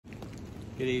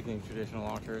Good evening, traditional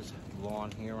archers.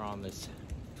 Vaughn here on this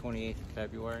 28th of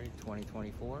February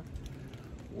 2024.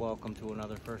 Welcome to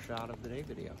another first shot of the day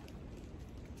video.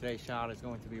 Today's shot is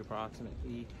going to be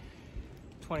approximately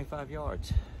 25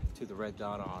 yards to the red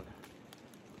dot on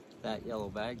that yellow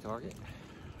bag target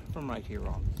from right here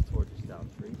on Torges down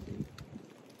 3 feet.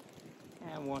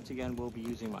 And once again, we'll be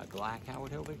using my black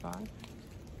Howard Hilby 5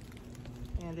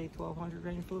 and a 1200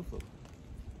 grain flu.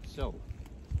 So,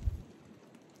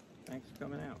 thanks for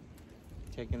coming out,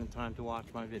 taking the time to watch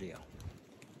my video.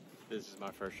 This is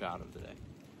my first shot of the day.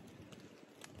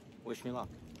 Wish me luck.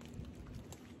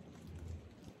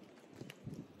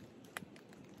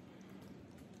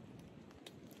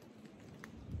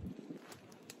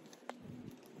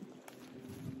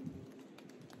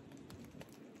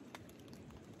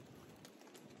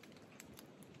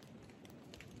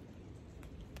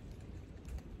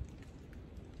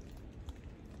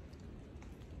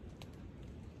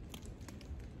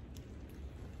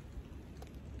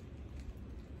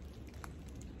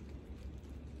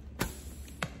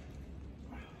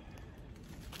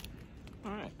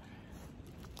 All right.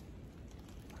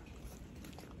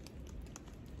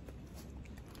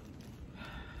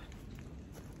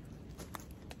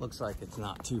 Looks like it's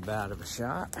not too bad of a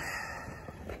shot.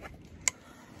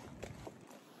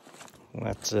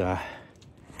 Let's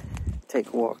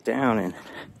take a walk down and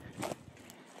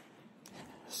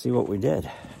see what we did.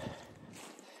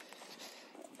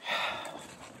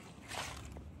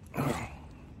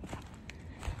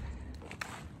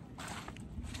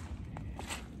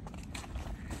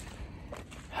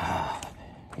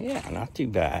 Yeah, not too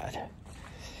bad.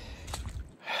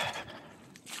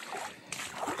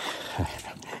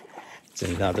 It's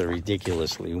another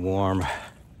ridiculously warm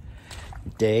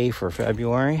day for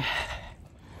February.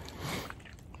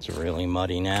 It's really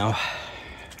muddy now.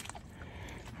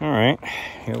 All right,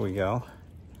 here we go.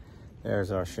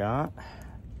 There's our shot.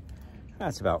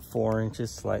 That's about 4 inches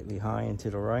slightly high and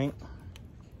to the right.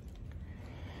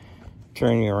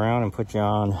 Turn you around and put you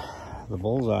on the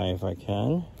bullseye if I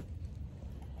can.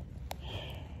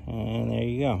 And there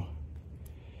you go.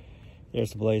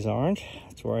 There's the blaze orange.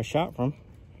 That's where I shot from.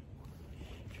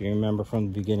 If you remember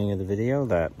from the beginning of the video,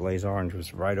 that blaze orange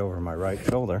was right over my right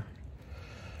shoulder.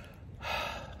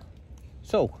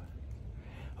 So,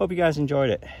 hope you guys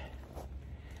enjoyed it.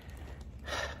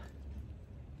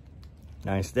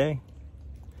 Nice day.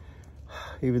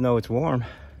 Even though it's warm,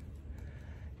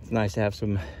 it's nice to have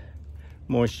some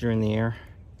moisture in the air.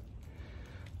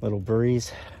 Little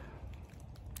breeze.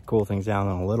 Cool things down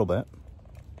a little bit.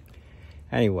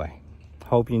 Anyway,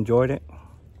 hope you enjoyed it.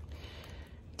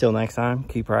 Till next time,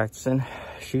 keep practicing,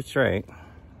 shoot straight.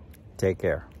 Take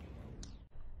care.